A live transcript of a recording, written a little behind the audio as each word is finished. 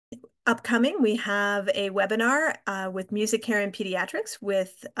upcoming, we have a webinar with music care and pediatrics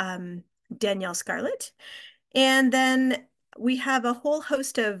with Danielle Scarlett. And then we have a whole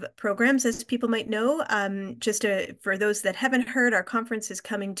host of programs, as people might know. For those that haven't heard, our conference is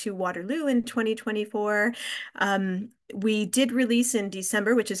coming to Waterloo in 2024. We did release in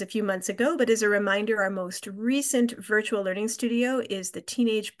December, which is a few months ago, but as a reminder, our most recent virtual learning studio is the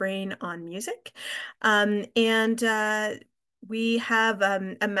Teenage Brain on Music. We have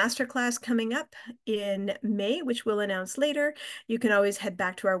a masterclass coming up in May, which we'll announce later. You can always head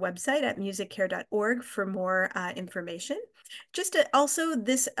back to our website at musiccare.org for more information. Also,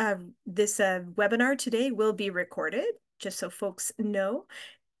 this webinar today will be recorded, just so folks know.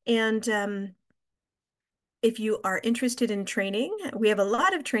 And if you are interested in training, we have a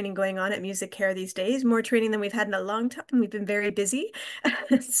lot of training going on at Music Care these days, more training than we've had in a long time. We've been very busy.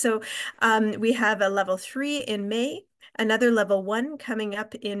 So we have a level 3 in May, another level 1 coming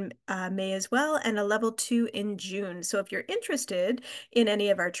up in May as well, and a level 2 in June. So if you're interested in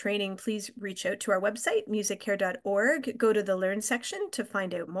any of our training, please reach out to our website, musiccare.org, go to the Learn section to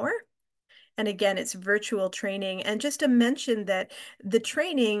find out more. And again, it's virtual training. And just to mention that the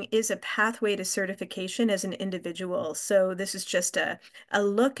training is a pathway to certification as an individual. So this is just a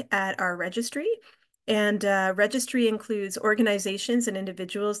look at our registry. And registry includes organizations and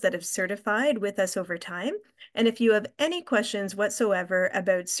individuals that have certified with us over time. And if you have any questions whatsoever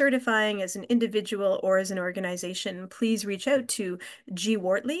about certifying as an individual or as an organization, please reach out to G.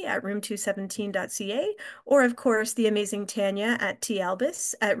 Wortley at room217.ca, or of course, the amazing Tanya at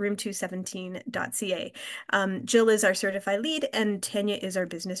talbis at room217.ca. Jill is our certified lead and Tanya is our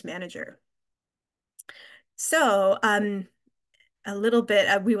business manager. So, a little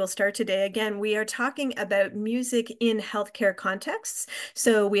bit, we will start today. Again, we are talking about music in healthcare contexts.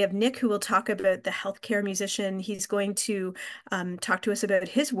 So we have Nick, who will talk about the healthcare musician. He's going to talk to us about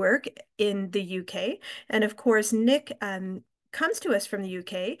his work in the UK. And of course, Nick comes to us from the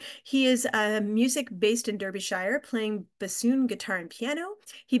UK. He is a music based in Derbyshire, playing bassoon, guitar, and piano.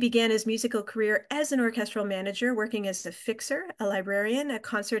 He began his musical career as an orchestral manager, working as a fixer, a librarian, a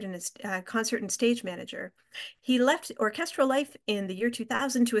concert and stage manager. He left orchestral life in the year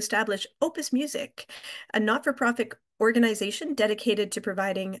 2000 to establish Opus Music, a not-for-profit organization dedicated to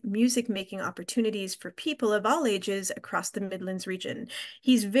providing music-making opportunities for people of all ages across the Midlands region.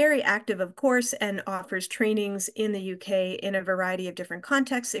 He's very active, of course, and offers trainings in the UK in a variety of different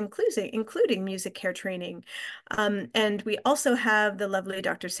contexts, including music care training. And we also have the lovely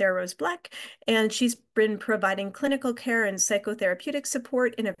Dr. SarahRose Black, and she's been providing clinical care and psychotherapeutic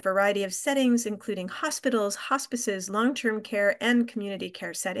support in a variety of settings, including hospitals, hospices, long-term care, and community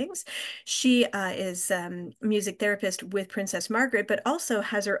care settings. She is music therapist with Princess Margaret, but also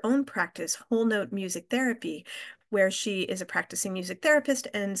has her own practice, Whole Note Music Therapy, where she is a practicing music therapist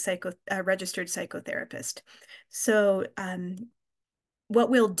and registered psychotherapist. So what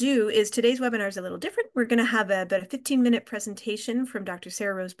we'll do is today's webinar is a little different. We're going to have about a 15-minute presentation from Dr.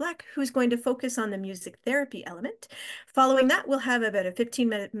 SarahRose Black, who's going to focus on the music therapy element. Following that, we'll have about a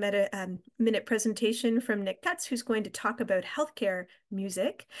 15-minute presentation from Nick Cutts, who's going to talk about healthcare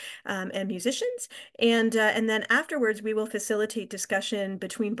music and musicians. And then afterwards, we will facilitate discussion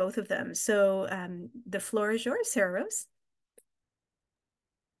between both of them. So the floor is yours, SarahRose.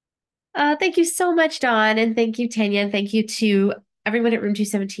 Thank you so much, Dawn, and thank you, Tanya, and thank you to everyone at Room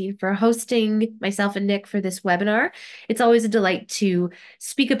 217 for hosting myself and Nick for this webinar. It's always a delight to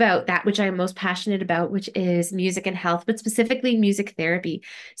speak about that which I am most passionate about, which is music and health, but specifically music therapy.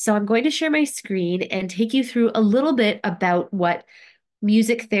 So I'm going to share my screen and take you through a little bit about what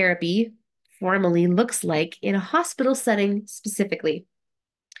music therapy formally looks like in a hospital setting specifically.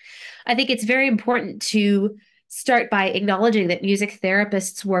 I think it's very important to start by acknowledging that music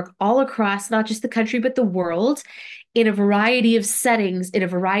therapists work all across not just the country, but the world in a variety of settings, in a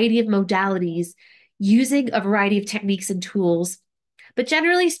variety of modalities, using a variety of techniques and tools. But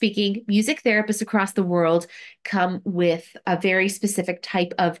generally speaking, music therapists across the world come with a very specific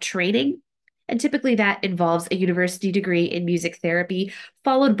type of training. And typically that involves a university degree in music therapy,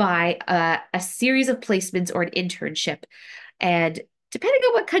 followed by a series of placements or an internship. And depending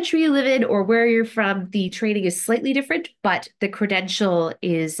on what country you live in or where you're from, the training is slightly different, but the credential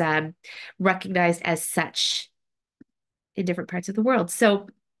is recognized as such in different parts of the world. So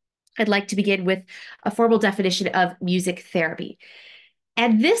I'd like to begin with a formal definition of music therapy.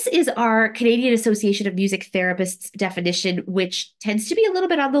 And this is our Canadian Association of Music Therapists definition, which tends to be a little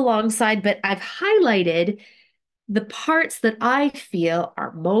bit on the long side, but I've highlighted the parts that I feel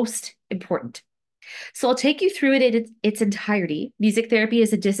are most important. So I'll take you through it in its entirety. Music therapy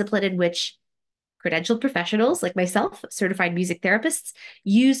is a discipline in which credentialed professionals like myself, certified music therapists,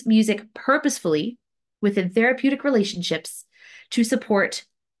 use music purposefully within therapeutic relationships to support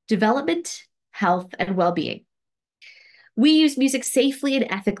development, health, and well being. We use music safely and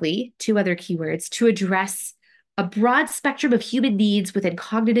ethically, two other keywords, to address a broad spectrum of human needs within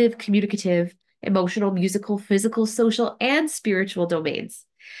cognitive, communicative, emotional, musical, physical, social, and spiritual domains.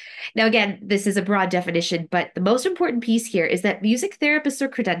 Now, again, this is a broad definition, but the most important piece here is that music therapists are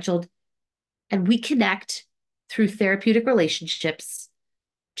credentialed and we connect through therapeutic relationships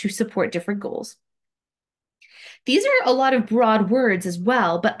to support different goals. These are a lot of broad words as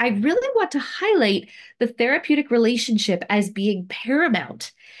well, but I really want to highlight the therapeutic relationship as being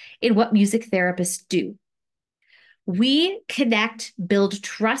paramount in what music therapists do. We connect, build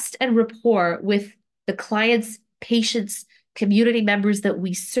trust and rapport with the clients, patients, community members that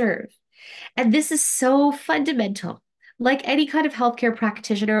we serve. And this is so fundamental. Like any kind of healthcare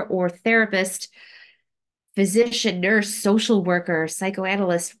practitioner or therapist, physician, nurse, social worker,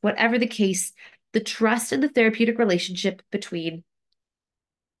 psychoanalyst, whatever the case, the trust and the therapeutic relationship between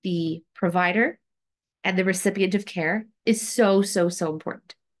the provider and the recipient of care is so, so, so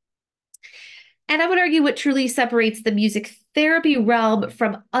important. And I would argue what truly separates the music therapy realm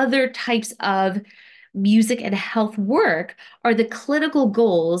from other types of music and health work are the clinical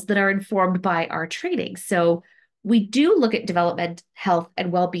goals that are informed by our training. So we do look at development, health,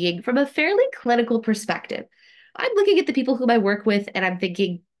 and well being from a fairly clinical perspective. I'm looking at the people whom I work with and I'm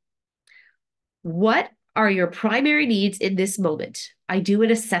thinking, what are your primary needs in this moment? I do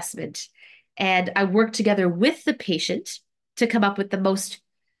an assessment and I work together with the patient to come up with the most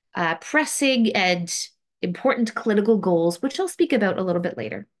pressing and important clinical goals, which I'll speak about a little bit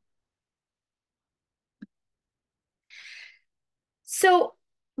later. So,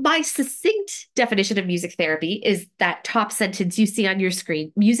 my succinct definition of music therapy is that top sentence you see on your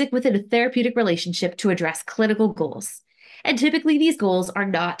screen: music within a therapeutic relationship to address clinical goals. And typically, these goals are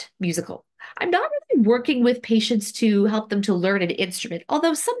not musical. I'm not really working with patients to help them to learn an instrument,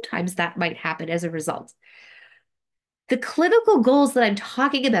 although sometimes that might happen as a result. The clinical goals that I'm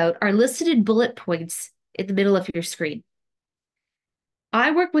talking about are listed in bullet points in the middle of your screen.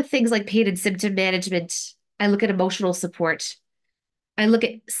 I work with things like pain and symptom management. I look at emotional support. I look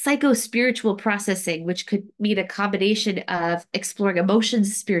at psycho-spiritual processing, which could mean a combination of exploring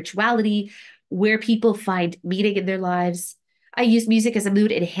emotions, spirituality, where people find meaning in their lives. I use music as a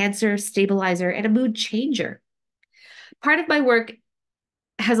mood enhancer, stabilizer, and a mood changer. Part of my work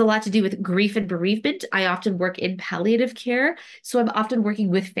has a lot to do with grief and bereavement. I often work in palliative care, so I'm often working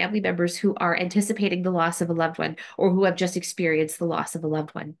with family members who are anticipating the loss of a loved one or who have just experienced the loss of a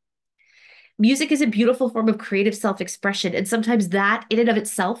loved one. Music is a beautiful form of creative self-expression, and sometimes that in and of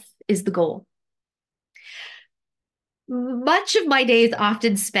itself is the goal. Much of my day is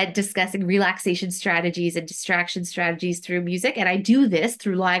often spent discussing relaxation strategies and distraction strategies through music, and I do this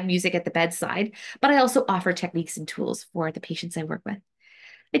through live music at the bedside, but I also offer techniques and tools for the patients I work with.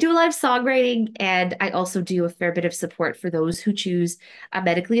 I do a lot of songwriting, and I also do a fair bit of support for those who choose a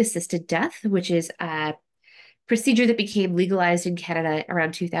medically assisted death, which is a procedure that became legalized in Canada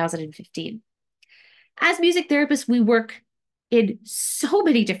around 2015. As music therapists, we work in so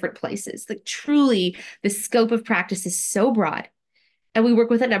many different places. Like truly, the scope of practice is so broad, and we work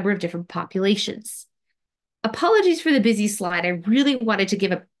with a number of different populations. Apologies for the busy slide. I really wanted to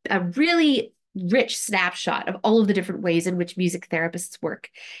give a really rich snapshot of all of the different ways in which music therapists work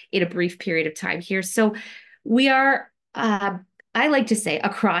in a brief period of time here. So we are, I like to say,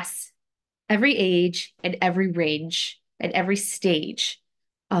 across every age and every range and every stage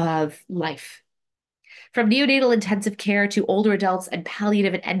of life. From neonatal intensive care to older adults and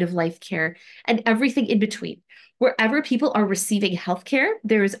palliative and end of life care, and everything in between. Wherever people are receiving healthcare,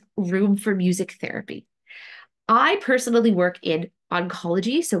 there is room for music therapy. I personally work in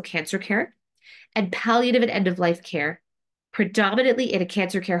oncology, so cancer care, and palliative and end of life care, predominantly in a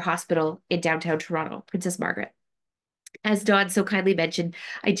cancer care hospital in downtown Toronto, Princess Margaret. As Dawn so kindly mentioned,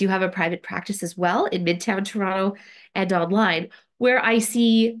 I do have a private practice as well in Midtown Toronto and online, where I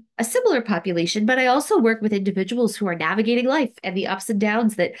see a similar population, but I also work with individuals who are navigating life and the ups and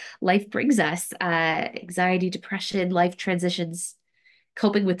downs that life brings us, anxiety, depression, life transitions,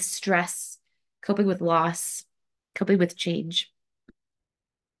 coping with stress, coping with loss, coping with change.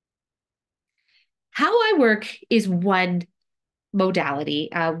 How I work is one modality,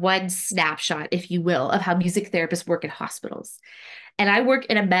 one snapshot, if you will, of how music therapists work in hospitals. And I work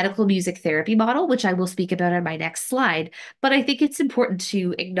in a medical music therapy model, which I will speak about on my next slide. But I think it's important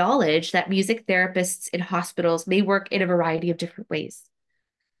to acknowledge that music therapists in hospitals may work in a variety of different ways.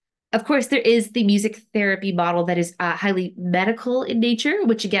 Of course, there is the music therapy model that is highly medical in nature,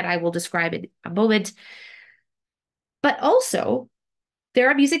 which again, I will describe in a moment. But also, there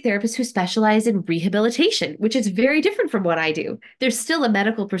are music therapists who specialize in rehabilitation, which is very different from what I do. There's still a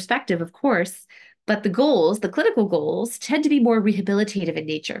medical perspective, of course, but the goals, the clinical goals, tend to be more rehabilitative in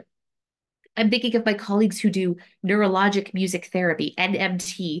nature. I'm thinking of my colleagues who do neurologic music therapy,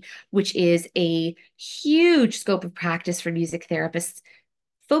 NMT, which is a huge scope of practice for music therapists,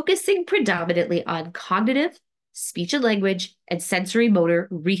 focusing predominantly on cognitive, speech and language, and sensory motor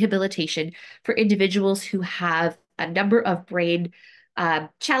rehabilitation for individuals who have a number of brain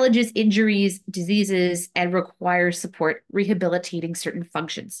challenges, injuries, diseases, and require support rehabilitating certain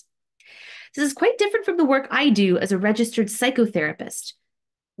functions. This is quite different from the work I do as a registered psychotherapist,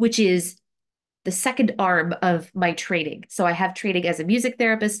 which is the second arm of my training. So I have training as a music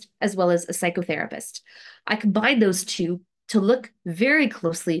therapist as well as a psychotherapist. I combine those two to look very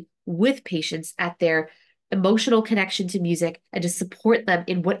closely with patients at their emotional connection to music and to support them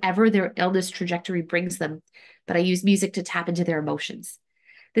in whatever their illness trajectory brings them. But I use music to tap into their emotions.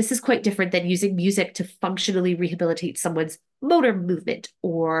 This is quite different than using music to functionally rehabilitate someone's motor movement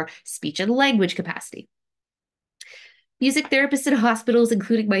or speech and language capacity. Music therapists in hospitals,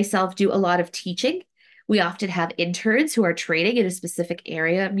 including myself, do a lot of teaching. We often have interns who are training in a specific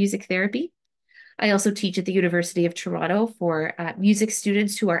area of music therapy. I also teach at the University of Toronto for music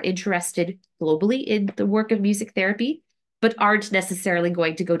students who are interested globally in the work of music therapy, but aren't necessarily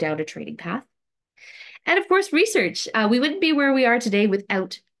going to go down a training path. And of course, research. We wouldn't be where we are today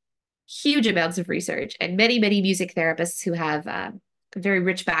without huge amounts of research and many, many music therapists who have a very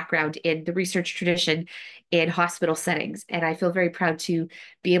rich background in the research tradition in hospital settings. And I feel very proud to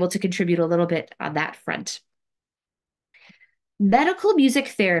be able to contribute a little bit on that front. Medical music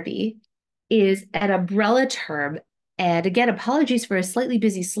therapy is an umbrella term. And again, apologies for a slightly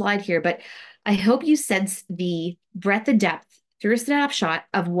busy slide here, but I hope you sense the breadth and depth through a snapshot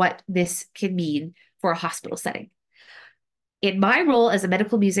of what this can mean for a hospital setting. In my role as a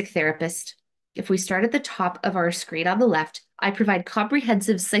medical music therapist, if we start at the top of our screen on the left, I provide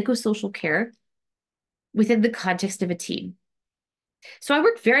comprehensive psychosocial care within the context of a team. So I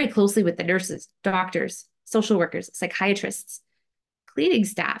work very closely with the nurses, doctors, social workers, psychiatrists, cleaning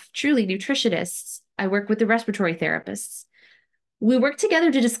staff, truly nutritionists. I work with the respiratory therapists. We work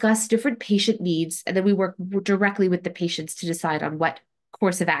together to discuss different patient needs, and then we work directly with the patients to decide on what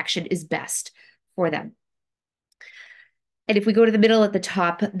course of action is best for them. And if we go to the middle at the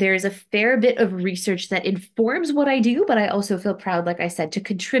top, there's a fair bit of research that informs what I do, but I also feel proud, like I said, to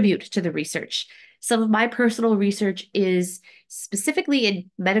contribute to the research. Some of my personal research is specifically in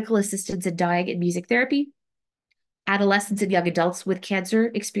medical assistance in dying and music therapy, adolescents and young adults with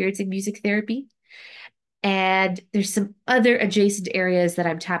cancer experiencing music therapy. And there's some other adjacent areas that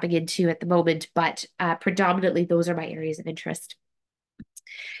I'm tapping into at the moment, but predominantly those are my areas of interest.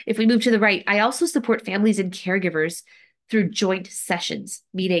 If we move to the right, I also support families and caregivers through joint sessions,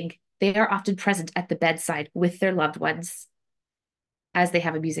 meaning they are often present at the bedside with their loved ones as they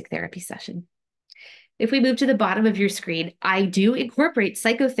have a music therapy session. If we move to the bottom of your screen, I do incorporate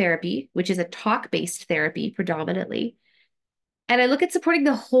psychotherapy, which is a talk-based therapy predominantly. And I look at supporting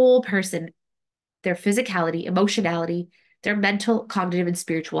the whole person, their physicality, emotionality, their mental, cognitive, and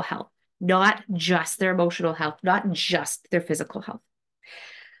spiritual health, not just their emotional health, not just their physical health.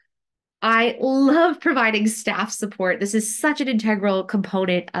 I love providing staff support. This is such an integral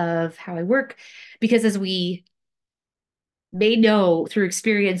component of how I work because, as we may know through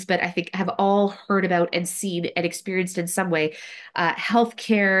experience, but I think have all heard about and seen and experienced in some way,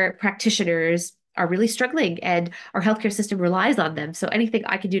 healthcare practitioners are really struggling and our healthcare system relies on them. So anything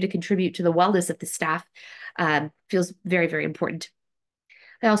I can do to contribute to the wellness of the staff feels very, very important.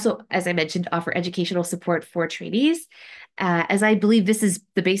 I also, as I mentioned, offer educational support for trainees, as I believe this is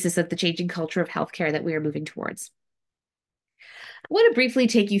the basis of the changing culture of healthcare that we are moving towards. I want to briefly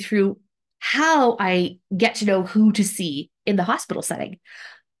take you through how I get to know who to see in the hospital setting.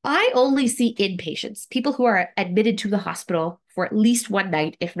 I only see inpatients, people who are admitted to the hospital for at least one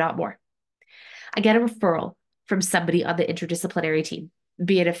night, if not more. I get a referral from somebody on the interdisciplinary team,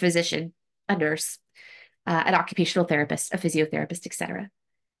 be it a physician, a nurse, an occupational therapist, a physiotherapist, etc.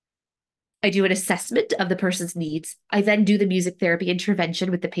 I do an assessment of the person's needs. I then do the music therapy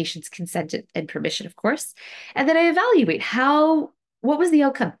intervention with the patient's consent and permission, of course. And then I evaluate what was the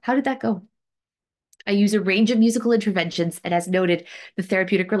outcome? How did that go? I use a range of musical interventions, and as noted, the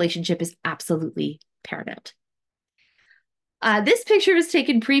therapeutic relationship is absolutely paramount. This picture was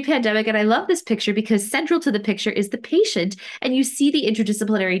taken pre-pandemic, and I love this picture because central to the picture is the patient, and you see the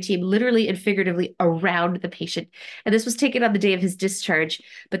interdisciplinary team literally and figuratively around the patient. And this was taken on the day of his discharge.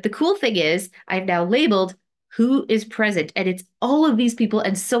 But the cool thing is, I've now labeled who is present, and it's all of these people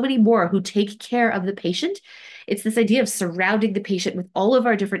and so many more who take care of the patient. It's this idea of surrounding the patient with all of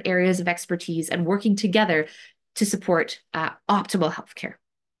our different areas of expertise and working together to support optimal healthcare.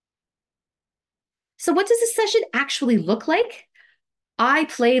 So, what does a session actually look like? I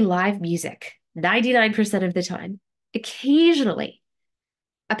play live music 99% of the time. Occasionally,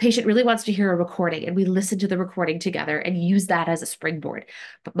 a patient really wants to hear a recording, and we listen to the recording together and use that as a springboard.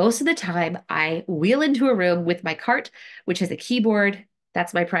 But most of the time, I wheel into a room with my cart, which has a keyboard.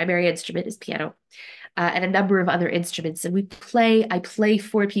 That's my primary instrument, is piano, and a number of other instruments. And we play, I play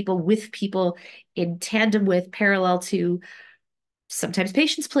for people, with people, in tandem with, parallel to. Sometimes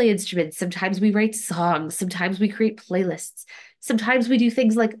patients play instruments. Sometimes we write songs. Sometimes we create playlists. Sometimes we do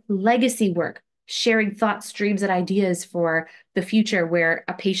things like legacy work, sharing thoughts, dreams, and ideas for the future where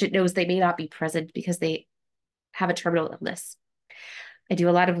a patient knows they may not be present because they have a terminal illness. I do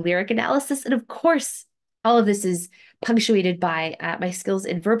a lot of lyric analysis. And of course, all of this is punctuated by my skills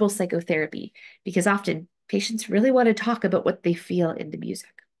in verbal psychotherapy, because often patients really want to talk about what they feel in the music.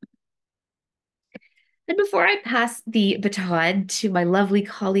 And before I pass the baton to my lovely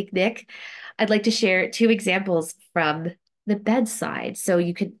colleague, Nick, I'd like to share two examples from the bedside so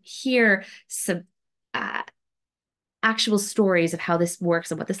you can hear some uh, actual stories of how this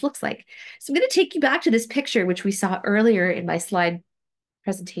works and what this looks like. So I'm going to take you back to this picture, which we saw earlier in my slide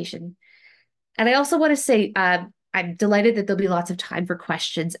presentation. And I also want to say I'm delighted that there'll be lots of time for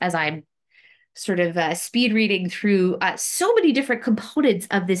questions as I'm sort of speed reading through so many different components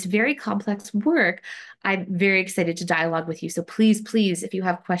of this very complex work. I'm very excited to dialogue with you. So please, please, if you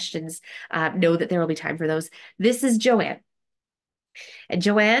have questions, know that there will be time for those. This is Joanne. And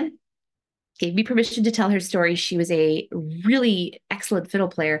Joanne gave me permission to tell her story. She was a really excellent fiddle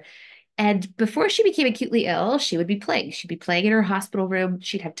player. And before she became acutely ill, she would be playing. She'd be playing in her hospital room.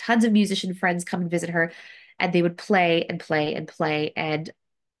 She'd have tons of musician friends come and visit her, and they would play and play and play. And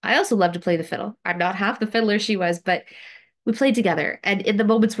I also love to play the fiddle. I'm not half the fiddler she was, but we played together. And in the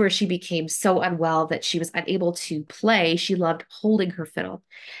moments where she became so unwell that she was unable to play, she loved holding her fiddle.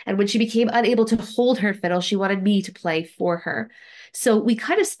 And when she became unable to hold her fiddle, she wanted me to play for her. So we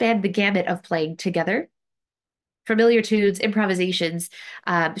kind of spanned the gamut of playing together, familiar tunes, improvisations.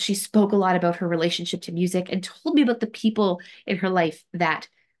 She spoke a lot about her relationship to music and told me about the people in her life that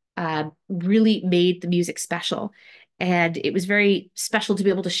really made the music special. And it was very special to be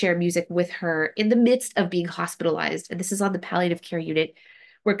able to share music with her in the midst of being hospitalized. And this is on the palliative care unit,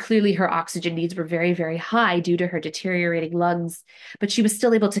 where clearly her oxygen needs were very, very high due to her deteriorating lungs. But she was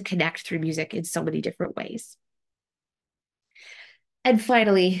still able to connect through music in so many different ways. And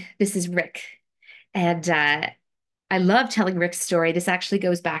finally, this is Rick. And I love telling Rick's story. This actually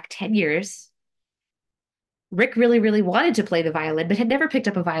goes back 10 years. Rick really, really wanted to play the violin, but had never picked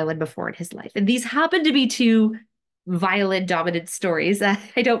up a violin before in his life. And these happen to be two violin dominant stories. I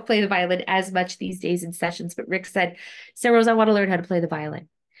don't play the violin as much these days in sessions, but Rick said, "SarahRose, I want to learn how to play the violin."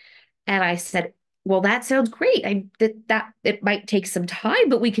 And I said, "Well, that sounds great. That it might take some time,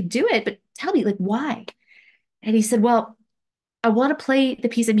 but we could do it. But tell me, like, why?" And he said, "Well, I want to play the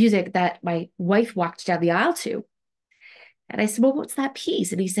piece of music that my wife walked down the aisle to." And I said, "Well, what's that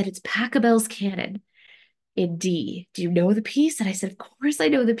piece?" And he said, "It's Pachelbel's Canon in D. Do you know the piece?" And I said, "Of course I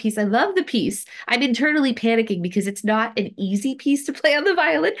know the piece. I love the piece." I'm internally panicking because it's not an easy piece to play on the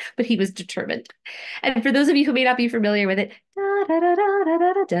violin, but he was determined. And for those of you who may not be familiar with it,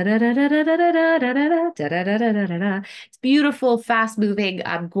 it's beautiful, fast moving,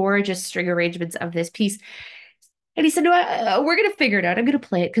 gorgeous string arrangements of this piece. And he said, "No, we're going to figure it out. I'm going to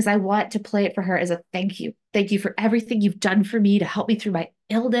play it because I want to play it for her as a thank you. Thank you for everything you've done for me to help me through my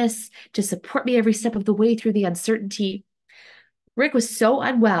illness, to support me every step of the way through the uncertainty." Rick was so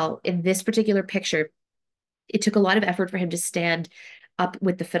unwell in this particular picture. It took a lot of effort for him to stand up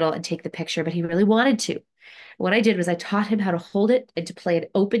with the fiddle and take the picture, but he really wanted to. What I did was I taught him how to hold it and to play an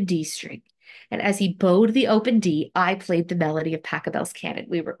open D string. And as he bowed the open D, I played the melody of Pachelbel's Canon.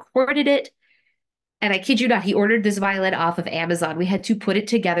 We recorded it. And I kid you not, he ordered this violin off of Amazon. We had to put it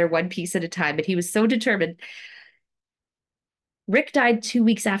together one piece at a time, but he was so determined. Rick died 2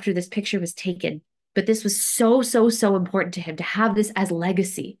 weeks after this picture was taken, but this was so, so, so important to him to have this as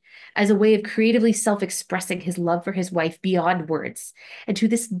legacy, as a way of creatively self-expressing his love for his wife beyond words. And to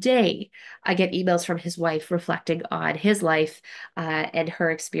this day, I get emails from his wife reflecting on his life and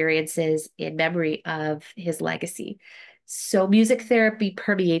her experiences in memory of his legacy. So, music therapy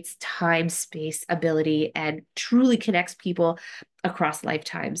permeates time, space, ability, and truly connects people across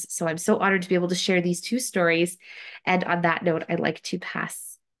lifetimes. So, I'm so honored to be able to share these two stories. And on that note, I'd like to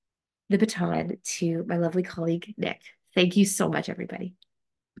pass the baton to my lovely colleague, Nick. Thank you so much, everybody.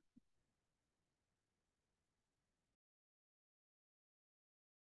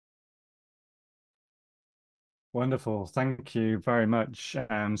 Wonderful. Thank you very much,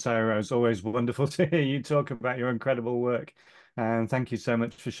 Sarah. It's always wonderful to hear you talk about your incredible work. And thank you so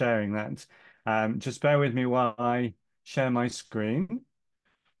much for sharing that. Just bear with me while I share my screen.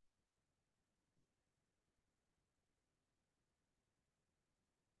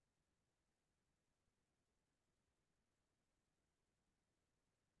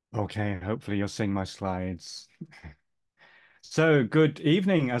 Okay, hopefully you're seeing my slides. So, good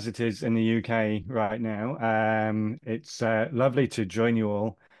evening as it is in the UK right now. It's lovely to join you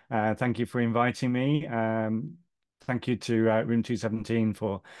all. Thank you for inviting me. Thank you to Room 217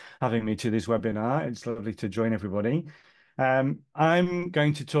 for having me to this webinar. It's lovely to join everybody. I'm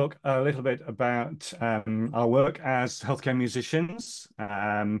going to talk a little bit about our work as healthcare musicians.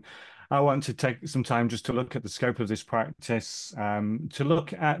 I want to take some time just to look at the scope of this practice, to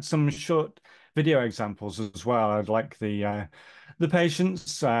look at some short video examples as well. I'd like the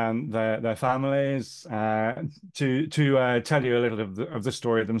patients and their families to tell you a little of the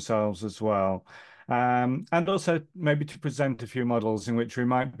story themselves as well. And also maybe to present a few models in which we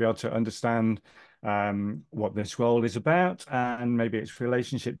might be able to understand what this role is about and maybe its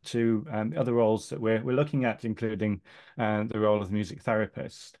relationship to other roles that we're looking at, including the role of the music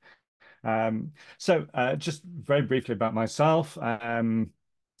therapist. So just very briefly about myself.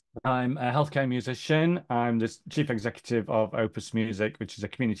 I'm a healthcare musician. I'm the chief executive of Opus Music, which is a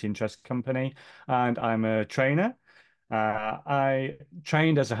community interest company, and I'm a trainer. I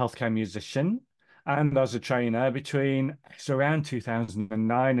trained as a healthcare musician and as a trainer between around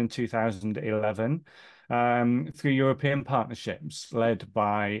 2009 and 2011 through European partnerships led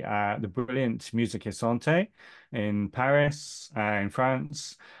by the brilliant Musique et Santé in Paris, in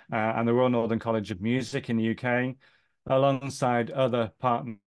France, and the Royal Northern College of Music in the UK, alongside other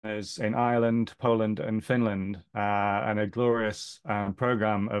partners in Ireland, Poland, and Finland, and a glorious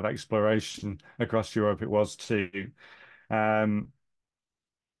program of exploration across Europe it was too. Um,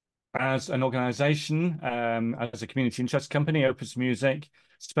 as an organization, as a community interest company, Opus Music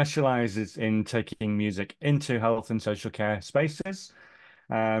specializes in taking music into health and social care spaces.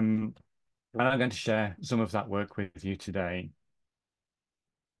 And I'm going to share some of that work with you today.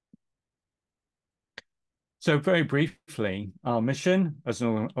 So very briefly, our mission as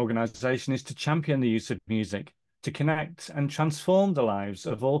an organization is to champion the use of music to connect and transform the lives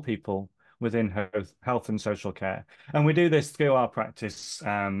of all people within health and social care. And we do this through our practice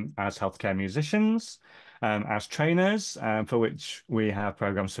as healthcare musicians, as trainers, for which we have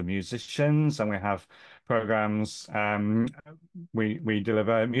programs for musicians and we have programs, we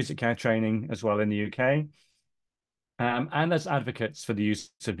deliver music care training as well in the UK. And as advocates for the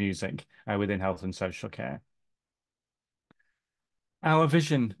use of music within health and social care. Our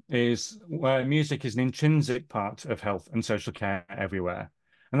vision is where music is an intrinsic part of health and social care everywhere.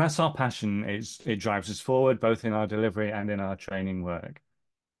 And that's our passion. It drives us forward, both in our delivery and in our training work.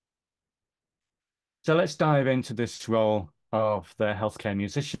 So let's dive into this role of the healthcare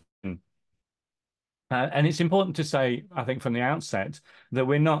musician. And it's important to say, I think, from the outset, that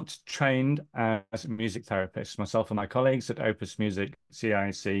we're not trained as music therapists. Myself and my colleagues at Opus Music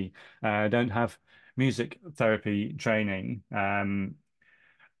CIC don't have music therapy training.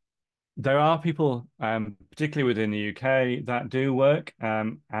 There are people, particularly within the UK, that do work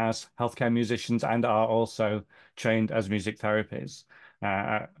as healthcare musicians and are also trained as music therapists,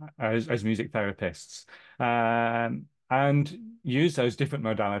 as music therapists, and use those different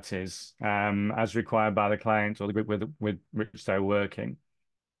modalities as required by the client or the group with which they're working.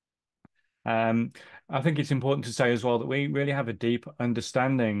 I think it's important to say as well that we really have a deep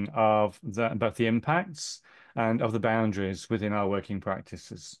understanding of both the impacts and of the boundaries within our working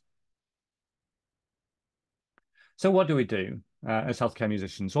practices. So what do we do as healthcare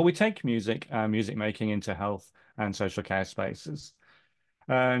musicians? Well, we take music and music making into health and social care spaces.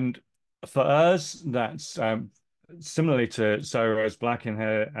 And for us, that's similarly to SarahRose Black in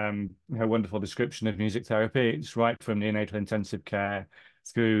her wonderful description of music therapy. It's right from neonatal intensive care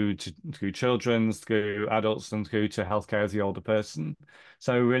through children's, through adults, and through to healthcare of the older person.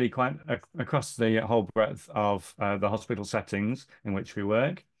 So really quite across the whole breadth of the hospital settings in which we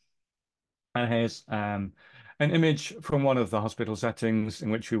work. And here's an image from one of the hospital settings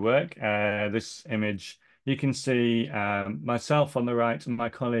in which we work. This image, you can see myself on the right and my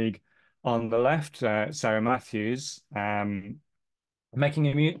colleague On the left, Sarah Matthews,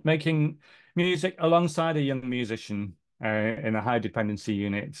 making music alongside a young musician in a high dependency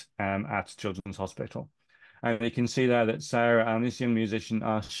unit at Children's Hospital. And you can see there that Sarah and this young musician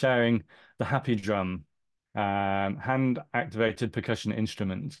are sharing the happy drum, hand-activated percussion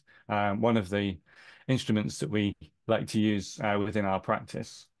instrument, one of the instruments that we like to use within our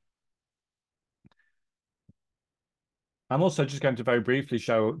practice. I'm also just going to very briefly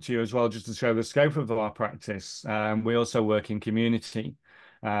show to you as well, just to show the scope of our practice. We also work in community,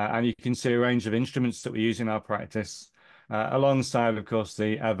 and you can see a range of instruments that we use in our practice, alongside, of course,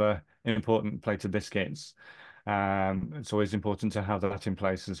 the ever important plate of biscuits. It's always important to have that in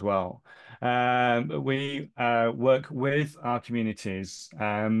place as well. We work with our communities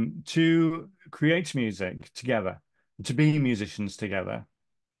to create music together, to be musicians together.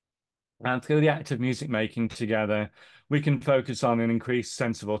 And through the act of music making together, we can focus on an increased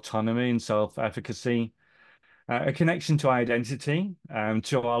sense of autonomy and self-efficacy, a connection to identity,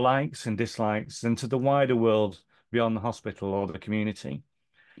 to our likes and dislikes, and to the wider world beyond the hospital or the community.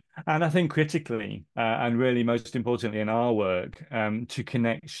 And I think critically, and really most importantly in our work, to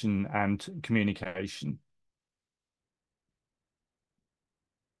connection and communication.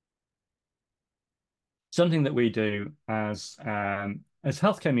 Something that we do as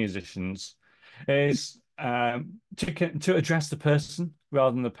healthcare musicians is to address the person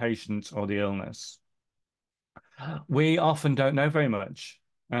rather than the patient or the illness. We often don't know very much,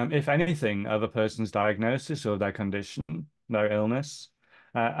 if anything, of a person's diagnosis or their condition, their illness.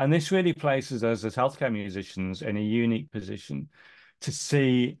 And this really places us as healthcare musicians in a unique position to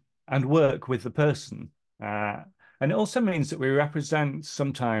see and work with the person. And it also means that we represent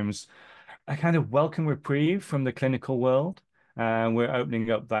sometimes a kind of welcome reprieve from the clinical world. We're opening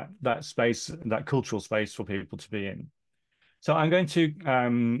up that space, that cultural space for people to be in. So I'm going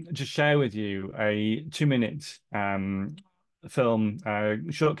to just share with you a 2-minute film,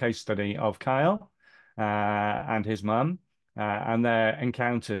 short case study of Kyle and his mum and their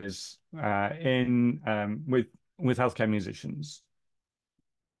encounters with healthcare musicians.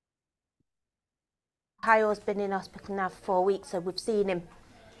 Kyle's been in hospital now for 4 weeks, so we've seen him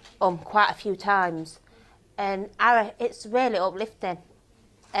quite a few times, and it's really uplifting,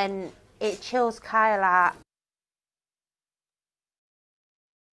 and it chills Kyle out.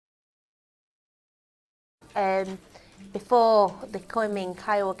 Before they come in,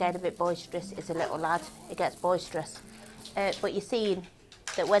 Kyle will get a bit boisterous. He's a little lad, he gets boisterous, but you're seeing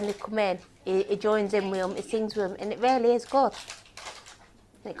that when they come in, he joins in with them, he sings with them, and it really is good.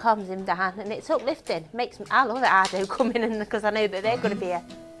 It calms him down and it's uplifting. I love it, I do, coming in because I know that they're going to be here.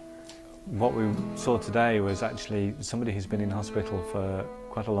 What we saw today was actually somebody who's been in hospital for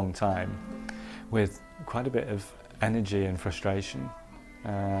quite a long time with quite a bit of energy and frustration.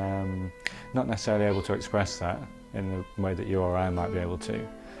 Not necessarily able to express that in the way that you or I might be able to,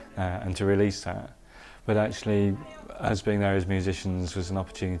 and to release that. But actually, us being there as musicians was an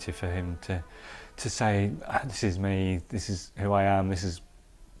opportunity for him to say, this is me, this is who I am, this is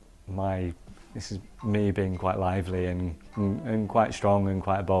me being quite lively and quite strong and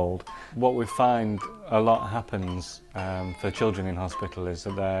quite bold. What we find a lot happens for children in hospital is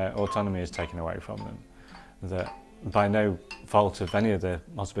that their autonomy is taken away from them. That by no fault of any of the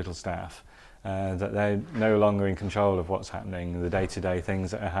hospital staff, that they're no longer in control of what's happening, the day-to-day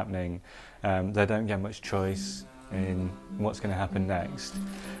things that are happening. They don't get much choice in what's going to happen next.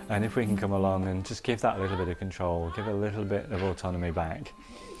 And if we can come along and just give that little bit of control, give a little bit of autonomy back,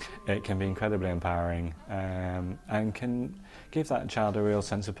 it can be incredibly empowering, and can give that child a real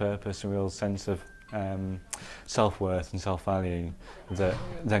sense of purpose, a real sense of self-worth and self-value that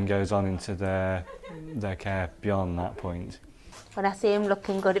then goes on into their care beyond that point. When I see him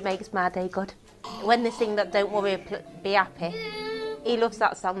looking good, it makes my day good. When they sing that "Don't Worry, Be Happy," he loves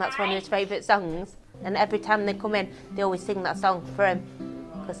that song, that's one of his favourite songs, and every time they come in they always sing that song for him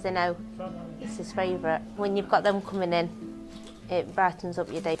because they know it's his favourite. When you've got them coming in, it brightens up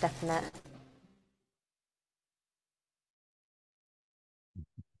your day, definitely.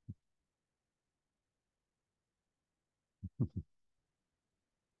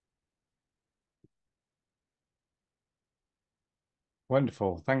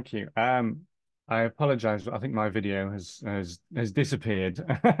 Wonderful, thank you. I apologise, but I think my video has disappeared.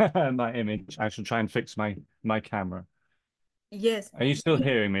 My image. I shall try and fix my camera. Yes. Are you still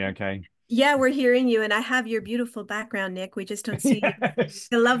hearing me? Okay. Yeah, we're hearing you, and I have your beautiful background, Nick. We just don't see Yes.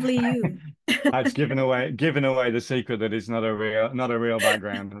 the lovely you. I've given away the secret that it's not a real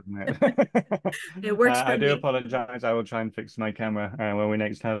background, hasn't it? It works I for do me. apologise. I will try and fix my camera when we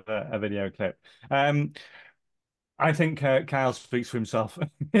next have a video clip. I think Kyle speaks for himself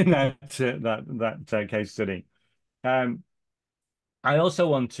in that case study. Um, I also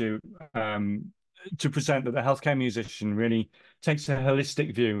want to present that the healthcare musician really takes a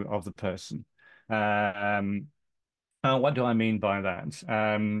holistic view of the person. Um, what do I mean by that?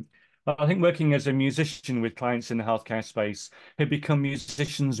 Well, I think working as a musician with clients in the healthcare space who become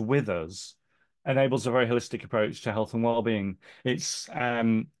musicians with us enables a very holistic approach to health and well-being. It's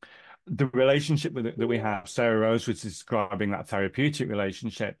the relationship that we have. SarahRose was describing that therapeutic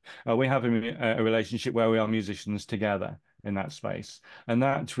relationship. We have a relationship where we are musicians together in that space, and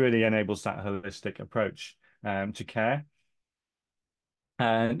that really enables that holistic approach to care.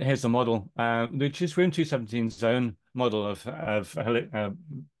 And here's the model, which is Room 217's own model of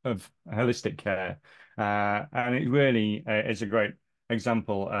holistic care, and it really is a great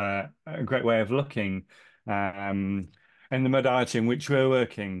example, a great way of looking. In the modality in which we're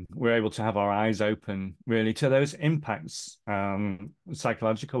working, we're able to have our eyes open really to those impacts,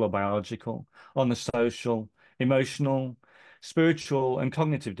 psychological or biological, on the social, emotional, spiritual, and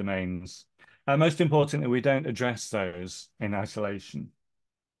cognitive domains. Most importantly, we don't address those in isolation.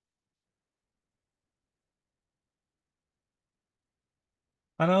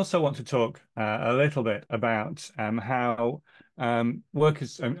 And I also want to talk a little bit about how work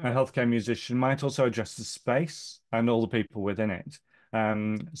as a healthcare musician might also address the space and all the people within it.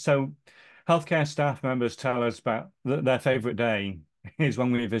 So healthcare staff members tell us about their favorite day is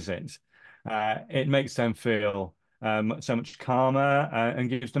when we visit. It makes them feel so much calmer and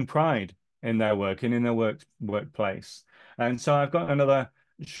gives them pride in their work and in their workplace. And so I've got another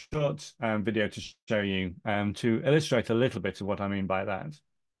short video to show you to illustrate a little bit of what I mean by that.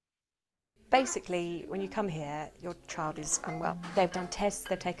 Basically, when you come here, your child is unwell. They've done tests,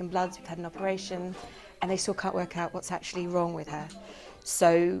 they've taken bloods, we've had an operation, and they still can't work out what's actually wrong with her.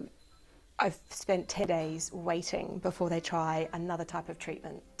 So I've spent 10 days waiting before they try another type of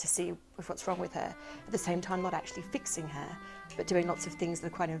treatment to see if what's wrong with her. At the same time, not actually fixing her, but doing lots of things that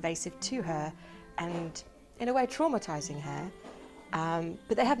are quite invasive to her and, in a way, traumatising her.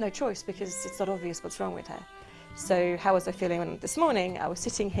 But they have no choice because it's not obvious what's wrong with her. So how was I feeling this morning? I was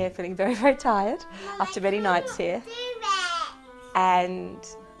sitting here feeling very, very tired after many nights here. And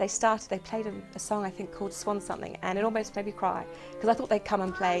they played a song I think called Swan Something, and it almost made me cry because I thought they'd come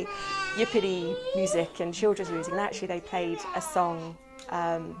and play yippity music and children's music, and actually they played a song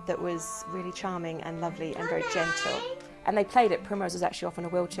that was really charming and lovely and very gentle. And they played it. Primrose was actually off in a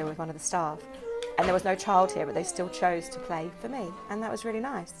wheelchair with one of the staff, and there was no child here, but they still chose to play for me, and that was really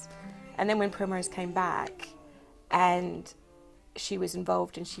nice. And then when Primrose came back, and she was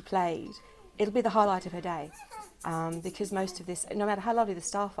involved and she played, it'll be the highlight of her day, because most of this, no matter how lovely the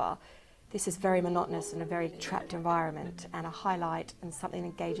staff are, this is very monotonous and a very trapped environment, and a highlight and something that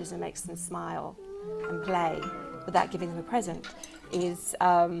engages and makes them smile and play without giving them a present is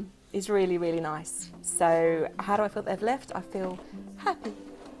really, really nice. So how do I feel they've left? I feel happy.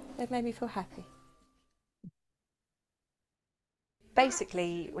 They've made me feel happy.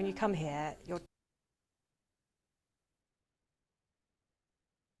 Basically, when you come here, you're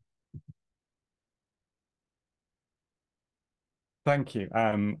Thank you.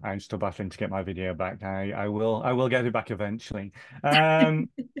 I'm still battling to get my video back. I will get it back eventually. Hopefully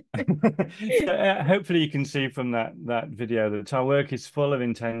you can see from that video that our work is full of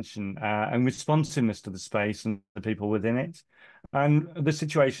intention and responsiveness to the space and the people within it and the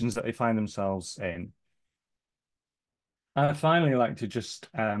situations that they find themselves in. I'd finally like to just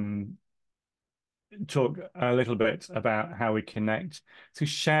talk a little bit about how we connect to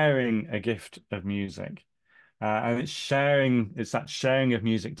sharing a gift of music. And it's that sharing of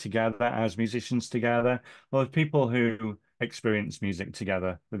music together as musicians together, or as people who experience music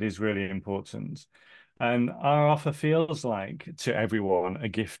together that is really important. And our offer feels like to everyone a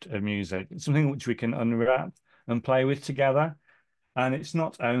gift of music. It's something which we can unwrap and play with together. And it's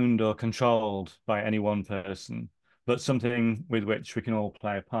not owned or controlled by any one person, but something with which we can all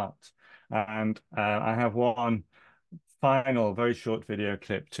play a part. And I have one final, very short video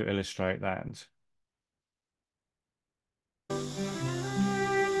clip to illustrate that.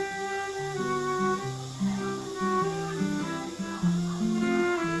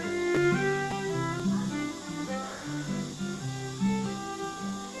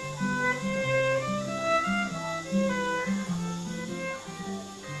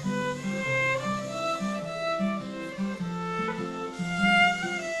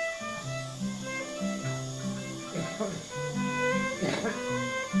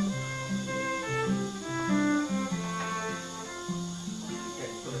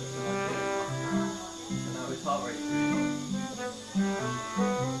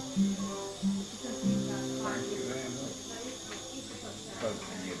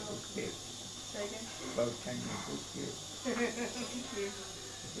 can you book it? Say again? Both can you book it? Thank you.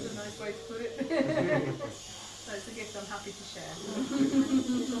 It's a nice way to put it. So it's a gift I'm happy to share. Thank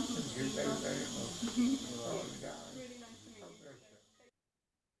you very much. Oh, yeah. Really nice to meet you.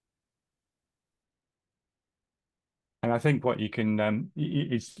 And I think what you can,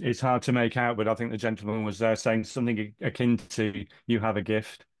 it's hard to make out, but I think the gentleman was there saying something akin to "you have a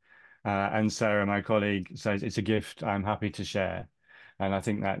gift," and Sarah, my colleague, says it's a gift I'm happy to share. And I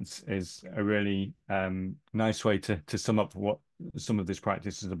think that is a really nice way to sum up what some of this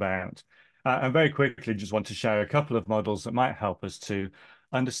practice is about. And very quickly, just want to share a couple of models that might help us to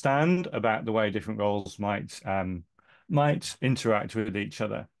understand about the way different roles might interact with each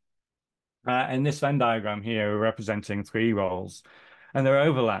other. In this Venn diagram here, we're representing three roles, and there are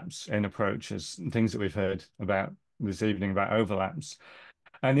overlaps in approaches, things that we've heard about this evening about overlaps.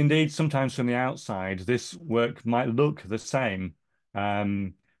 And indeed, sometimes from the outside, this work might look the same,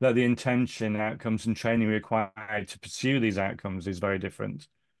 that the intention, outcomes, and training required to pursue these outcomes is very different.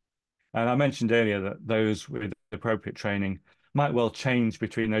 And I mentioned earlier that those with appropriate training might well change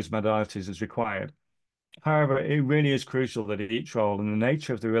between those modalities as required. However, it really is crucial that each role and the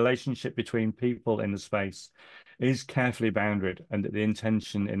nature of the relationship between people in the space is carefully boundaried and that the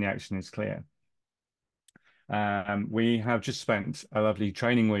intention in the action is clear. We have just spent a lovely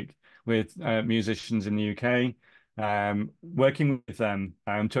training week with musicians in the UK, working with them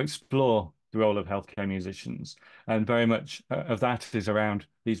to explore the role of healthcare musicians. And very much of that is around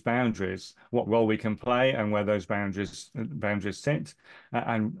these boundaries, what role we can play and where those boundaries sit,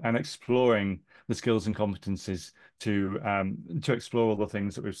 and exploring the skills and competencies to explore all the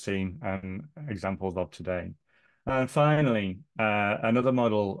things that we've seen examples of today. And finally, another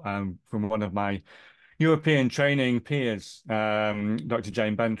model from one of my European training peers, Dr.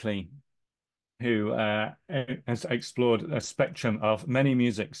 Jane Bentley, who has explored a spectrum of many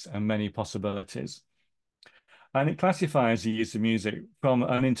musics and many possibilities. And it classifies the use of music from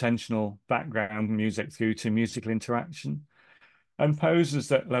unintentional background music through to musical interaction, and poses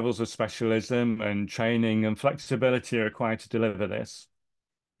that levels of specialism and training and flexibility are required to deliver this.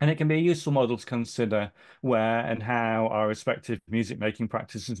 And it can be a useful model to consider where and how our respective music making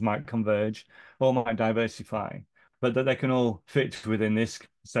practices might converge or might diversify, but that they can all fit within this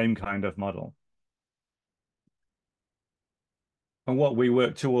same kind of model. And what we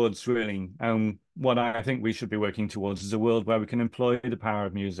work towards really, and what I think we should be working towards, is a world where we can employ the power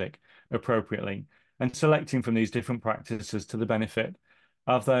of music appropriately and selecting from these different practices to the benefit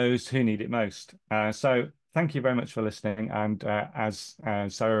of those who need it most. So thank you very much for listening. And as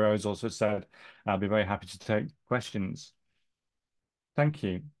SarahRose also said, I'll be very happy to take questions. Thank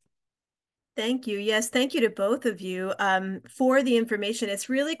you. Thank you. Yes, thank you to both of you for the information. It's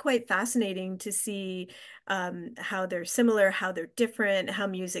really quite fascinating to see how they're similar, how they're different, how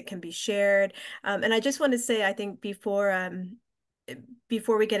music can be shared. And I just want to say, I think before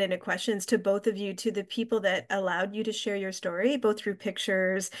we get into questions, to both of you, to the people that allowed you to share your story, both through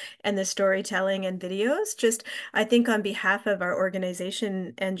pictures and the storytelling and videos, just I think on behalf of our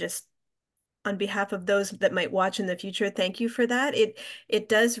organization and just on behalf of those that might watch in the future, thank you for that. It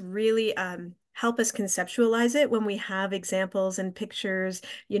does really help us conceptualize it when we have examples and pictures,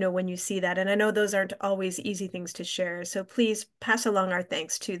 when you see that. And I know those aren't always easy things to share. So please pass along our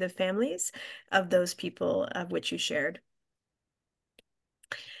thanks to the families of those people of which you shared.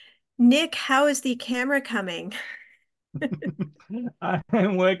 Nick, how is the camera coming?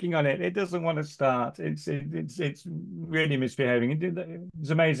 I'm working on it. It doesn't want to start. It's really misbehaving. It's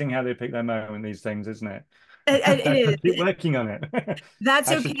amazing how they pick their moment, these things, isn't it? It Keep is. working on it. That's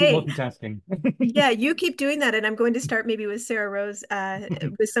I should keep okay. multitasking. Yeah, you keep doing that, and I'm going to start maybe with SarahRose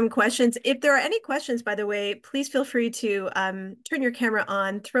with some questions. If there are any questions, by the way, please feel free to turn your camera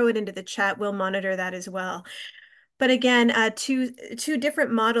on, throw it into the chat. We'll monitor that as well. But again, two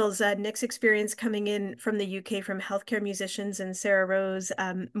different models. Nick's experience coming in from the UK from healthcare musicians, and SarahRose,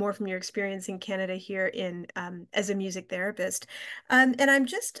 more from your experience in Canada here in as a music therapist. And I'm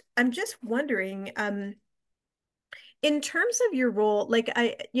just wondering, in terms of your role, like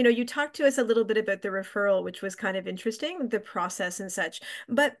you talked to us a little bit about the referral, which was kind of interesting, the process and such.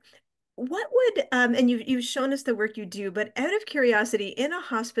 But what would and you've shown us the work you do, but out of curiosity, in a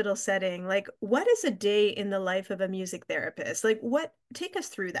hospital setting, like what is a day in the life of a music therapist? Like take us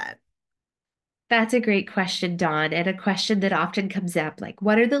through that. That's a great question, Dawn, and a question that often comes up. Like,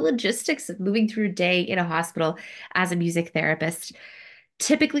 what are the logistics of moving through a day in a hospital as a music therapist?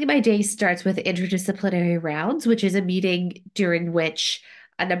 Typically, my day starts with interdisciplinary rounds, which is a meeting during which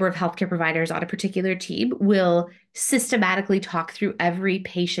a number of healthcare providers on a particular team will systematically talk through every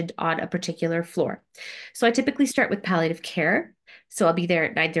patient on a particular floor. So I typically start with palliative care. So I'll be there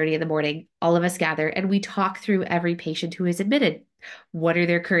at 9:30 in the morning. All of us gather and we talk through every patient who is admitted. What are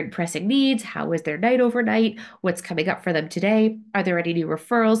their current pressing needs? How was their night overnight? What's coming up for them today? Are there any new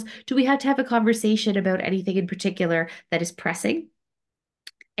referrals? Do we have to have a conversation about anything in particular that is pressing?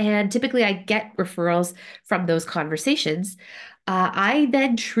 And typically, I get referrals from those conversations. I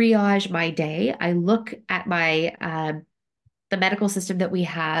then triage my day. I look at my the medical system that we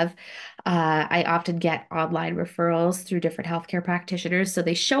have. I often get online referrals through different healthcare practitioners, so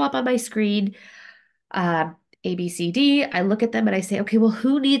they show up on my screen. Uh, A, B, C, D. I look at them and I say, okay, well,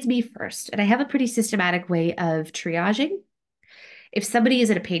 who needs me first? And I have a pretty systematic way of triaging. If somebody is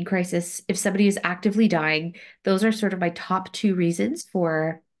in a pain crisis, if somebody is actively dying, those are sort of my top two reasons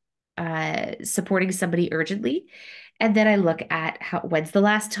for supporting somebody urgently. And then I look at when's the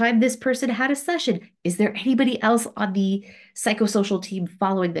last time this person had a session? Is there anybody else on the psychosocial team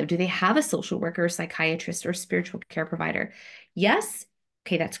following them? Do they have a social worker, psychiatrist, or spiritual care provider? Yes.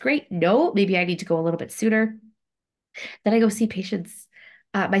 Okay, that's great. No, maybe I need to go a little bit sooner. Then I go see patients.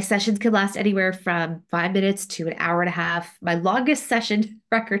 My sessions can last anywhere from 5 minutes to an hour and a half. My longest session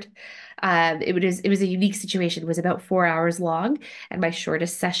record, it was a unique situation, was about 4 hours long, and my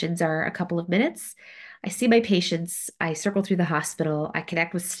shortest sessions are a couple of minutes. I see my patients, I circle through the hospital, I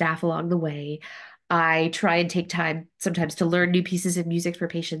connect with staff along the way. I try and take time sometimes to learn new pieces of music for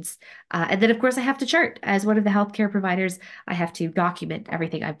patients. And then, of course, I have to chart. As one of the healthcare providers, I have to document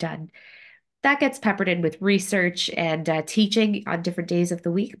everything I've done. That gets peppered in with research and teaching on different days of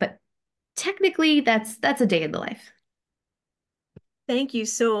the week, but technically that's a day in the life. Thank you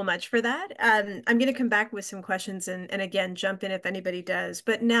so much for that. I'm going to come back with some questions and again, jump in if anybody does.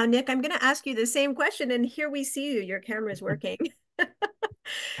 But now, Nick, I'm going to ask you the same question. And here we see you. Your camera's working.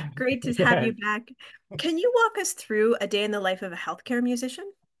 Great to have Yeah, you back. Can you walk us through a day in the life of a healthcare musician?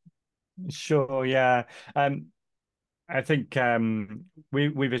 sure. Yeah. Um, I think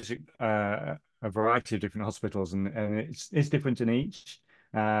we visit a variety of different hospitals, and it's different in each.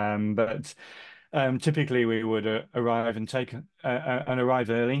 But typically we would arrive and arrive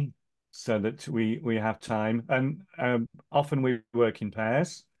early so that we have time. And often we work in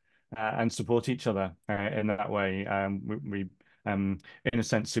pairs and support each other in that way. We in a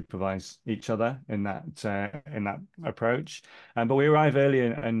sense supervise each other in that approach. But we arrive early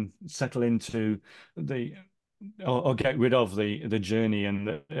and settle into the or get rid of the journey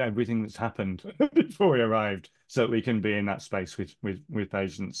and everything that's happened before we arrived, so that we can be in that space with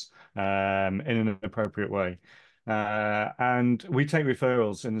patients in an appropriate way. And we take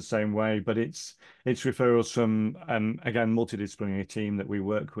referrals in the same way, but it's referrals from again multidisciplinary team that we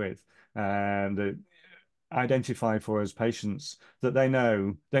work with that identify for us patients that they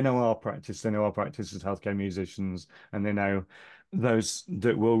know our practice, they know our practice as healthcare musicians, and they know those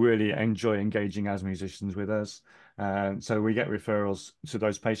that will really enjoy engaging as musicians with us. So we get referrals to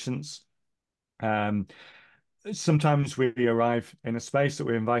those patients. Um, Sometimes we arrive in a space that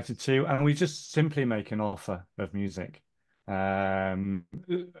we're invited to, and we just simply make an offer of music, um,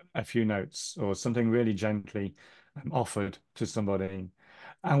 a few notes or something really gently offered to somebody,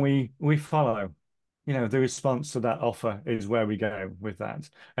 and we follow. The response to that offer is where we go with that,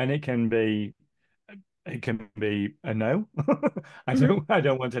 and it can be a no. I Mhm.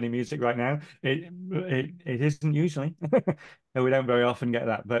 don't want any music right now. It isn't usually. And we don't very often get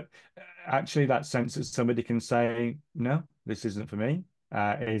that. But actually that sense that somebody can say, no, this isn't for me,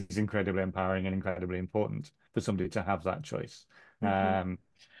 is incredibly empowering and incredibly important for somebody to have that choice. Mhm. Um,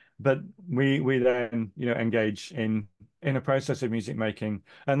 but we then engage in a process of music making,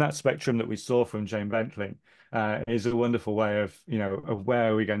 and that spectrum that we saw from Jane Bentley is a wonderful way of of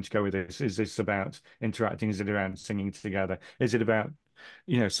where are we going to go with this. Is this about interacting? Is it around singing together? Is it about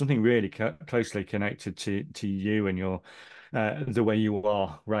something really closely connected to you and your the way you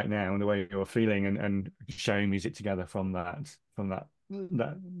are right now and the way you're feeling, and sharing music together from that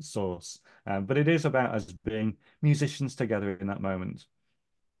source. But it is about us being musicians together in that moment.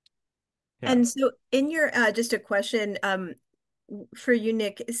 Yeah. And so in your just a question for you,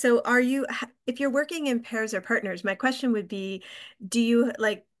 Nick. So if you're working in pairs or partners, my question would be, do you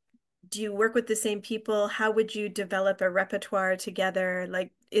like do you work with the same people? How would you develop a repertoire together?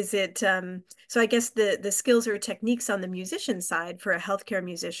 Like, is it so I guess the skills or techniques on the musician side for a healthcare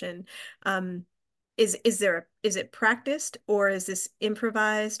musician, um, is it practiced or is this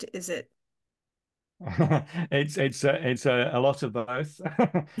improvised? Is it It's a lot of both.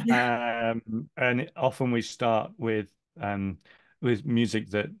 yeah. Often we start with music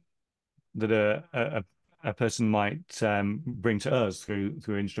that a person might bring to us through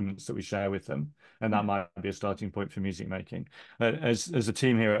instruments that we share with them, and that might be a starting point for music making. As a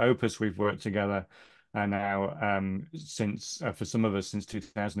team here at Opus, we've worked together And now, since for some of us, since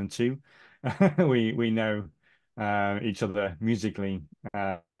 2002, we know each other musically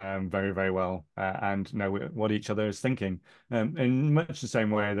very, very well, and know what each other is thinking, in much the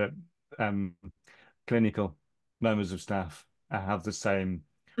same way that um, clinical members of staff have the same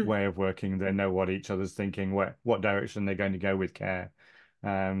Mm. way of working. They know what each other's thinking, what direction they're going to go with care.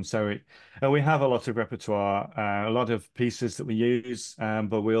 We have a lot of repertoire, a lot of pieces that we use,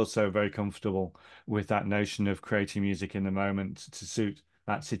 but we're also very comfortable with that notion of creating music in the moment to suit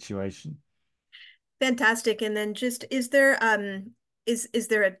that situation. Fantastic. And then just is there a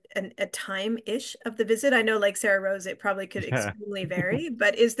time-ish of the visit? I know like SarahRose, it probably could Yeah. extremely vary,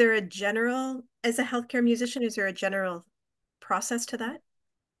 but is there a general, as a healthcare musician, is there a general process to that?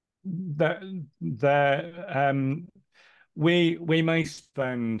 There, there, we may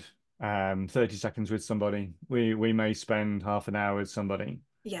spend 30 seconds with somebody. We may spend half an hour with somebody.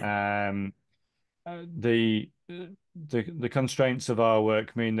 Yeah. Um, the constraints of our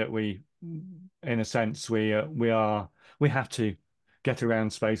work mean that in a sense, we have to get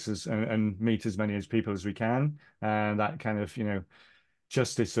around spaces and meet as many as people as we can, and that kind of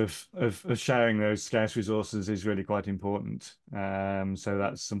justice of sharing those scarce resources is really quite important. So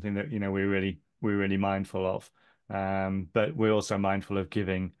that's something that we're really mindful of. But we're also mindful of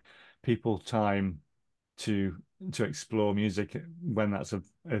giving people time to explore music when that's of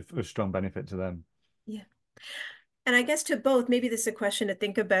strong benefit to them. Yeah. And I guess to both, maybe this is a question to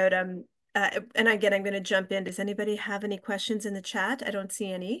think about. And again, I'm going to jump in. Does anybody have any questions in the chat? I don't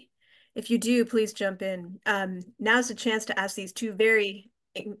see any. If you do, please jump in. Now's a chance to ask these two very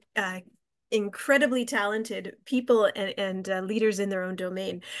uh, incredibly talented people and leaders in their own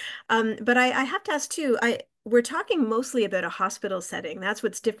domain. But I have to ask too, we're talking mostly about a hospital setting. That's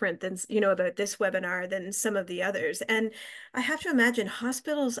what's different than, about this webinar than some of the others. And I have to imagine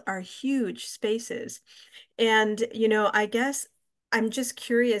hospitals are huge spaces. And, I guess I'm just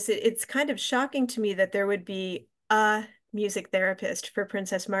curious. It's kind of shocking to me that there would be a music therapist for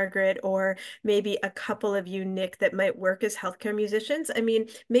Princess Margaret, or maybe a couple of you, Nick, that might work as healthcare musicians. I mean,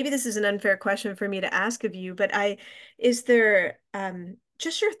 maybe this is an unfair question for me to ask of you, but is there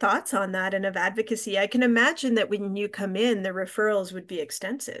just your thoughts on that and of advocacy? I can imagine that when you come in, the referrals would be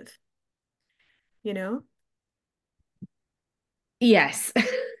extensive, you know? Yes.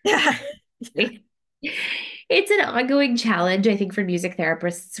 Yeah. Yeah. It's an ongoing challenge, I think, for music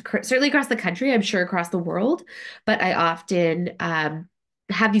therapists, certainly across the country, I'm sure across the world. But I often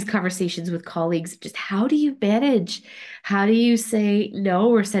have these conversations with colleagues. Just how do you manage? How do you say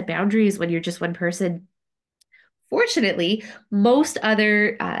no or set boundaries when you're just one person? Fortunately, most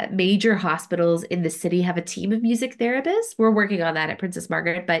other major hospitals in the city have a team of music therapists. We're working on that at Princess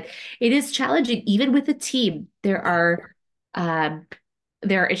Margaret, but it is challenging. Even with a team, um,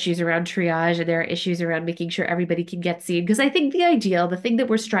 there are issues around triage and there are issues around making sure everybody can get seen. Because I think the thing that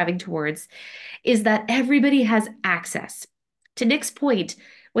we're striving towards is that everybody has access. To Nick's point,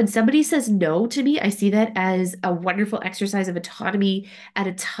 when somebody says no to me, I see that as a wonderful exercise of autonomy at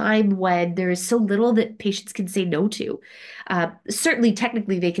a time when there is so little that patients can say no to. Certainly,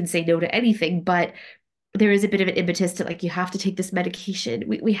 technically, they can say no to anything, but there is a bit of an impetus to like, you have to take this medication.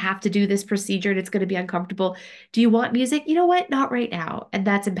 We have to do this procedure and it's going to be uncomfortable. Do you want music? You know what? Not right now. And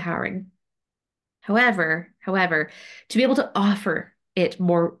that's empowering. However, to be able to offer it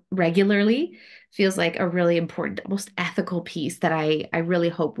more regularly feels like a really important, almost ethical piece that I really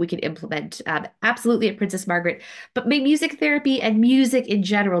hope we can implement absolutely at Princess Margaret, but may music therapy and music in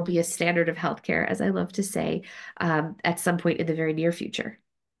general be a standard of healthcare, as I love to say, at some point in the very near future.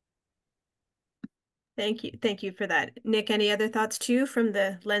 Thank you. Thank you for that. Nick, any other thoughts too from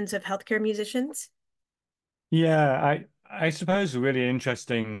the lens of healthcare musicians? Yeah, I suppose a really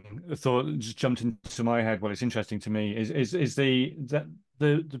interesting thought just jumped into my head. Well, it's interesting to me is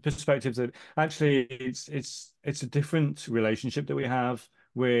the perspective that actually it's a different relationship that we have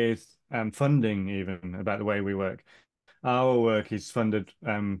with funding, even about the way we work. Our work is funded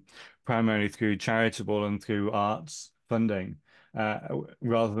primarily through charitable and through arts funding, uh,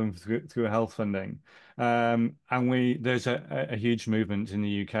 rather than through health funding. And there's a huge movement in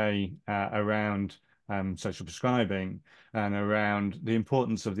the UK around social prescribing and around the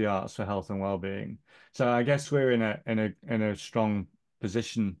importance of the arts for health and well-being. So I guess we're in a strong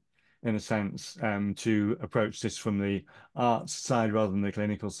position in a sense to approach this from the arts side rather than the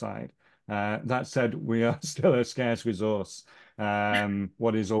clinical side. That said, we are still a scarce resource.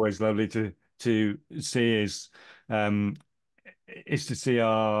 What is always lovely to see um, is to see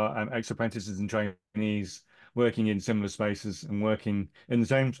our ex-apprentices and trainees working in similar spaces and working in the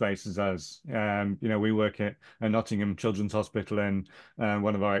same spaces as we work at Nottingham Children's Hospital, and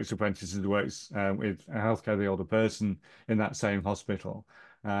one of our ex-apprentices works with a healthcare of the older person in that same hospital.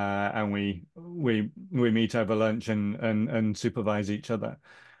 And we meet over lunch and supervise each other.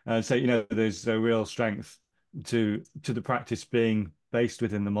 So there's a real strength to the practice being based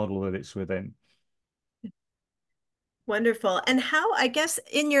within the model that it's within. Wonderful. And how, I guess,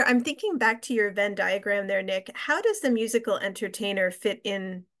 I'm thinking back to your Venn diagram there, Nick. How does the musical entertainer fit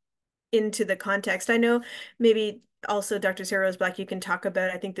into the context? I know maybe also Dr. SarahRose Black, you can talk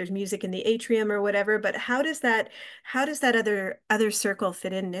about, I think there's music in the atrium or whatever, but how does that other circle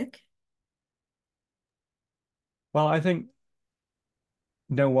fit in, Nick? Well, I think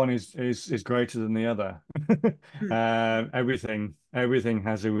no one is greater than the other. Mm. Everything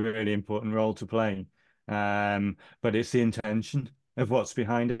has a really important role to play. But it's the intention of what's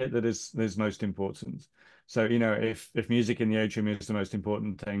behind it that is most important. So, if music in the atrium is the most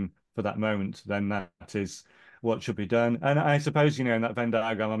important thing for that moment, then that is what should be done. And I suppose, in that Venn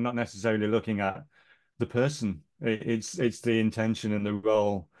diagram, I'm not necessarily looking at the person. It's the intention and the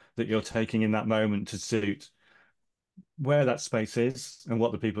role that you're taking in that moment to suit where that space is and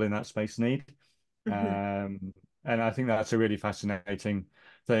what the people in that space need. Mhm. And I think that's a really fascinating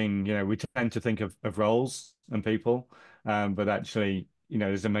thing. We tend to think of roles and people, but actually,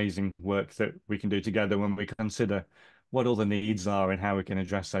 there's amazing work that we can do together when we consider what all the needs are and how we can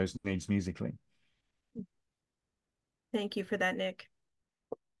address those needs musically. Thank you for that, Nick.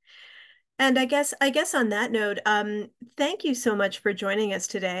 And I guess on that note, thank you so much for joining us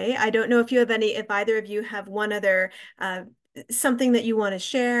today. I don't know if either of you have one other something that you want to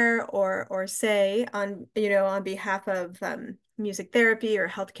share or say on behalf of music therapy or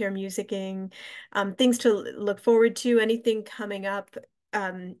healthcare musicking, things to look forward to, anything coming up,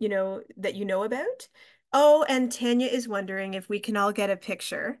 that you know about. Oh, and Tanya is wondering if we can all get a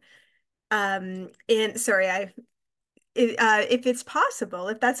picture. And sorry, if it's possible,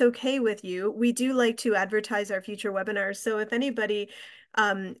 if that's okay with you, we do like to advertise our future webinars. So if anybody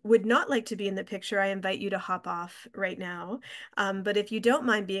would not like to be in the picture, I invite you to hop off right now. But if you don't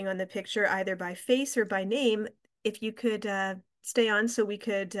mind being on the picture, either by face or by name, if you could stay on so we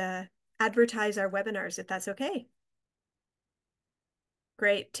could advertise our webinars, if that's okay.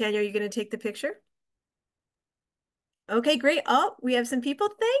 Great. Tanya, are you going to take the picture? Okay, great. Oh, we have some people.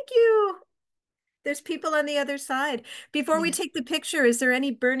 Thank you. There's people on the other side. Before we take the picture, is there any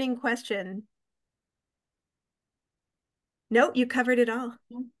burning question? No, you covered it all.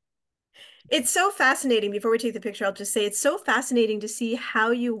 It's so fascinating. Before we take the picture, I'll just say it's so fascinating to see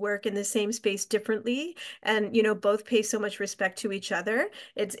how you work in the same space differently, and both pay so much respect to each other.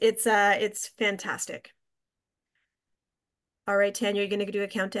 It's fantastic. All right, Tanya, you're gonna do a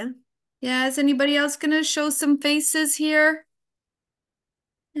countdown? Yeah, is anybody else gonna show some faces here?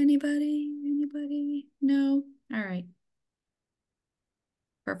 Anybody? Anybody? No? All right.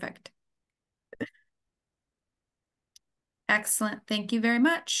 Perfect. Excellent. Thank you very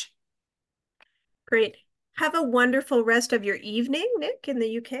much. Great. Have a wonderful rest of your evening, Nick, in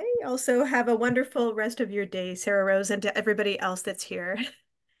the UK. Also, have a wonderful rest of your day, SarahRose, and to everybody else that's here.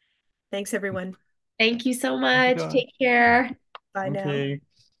 Thanks, everyone. Thank you so Thank you, much. Dawn. Take care. Bye Thank now. you.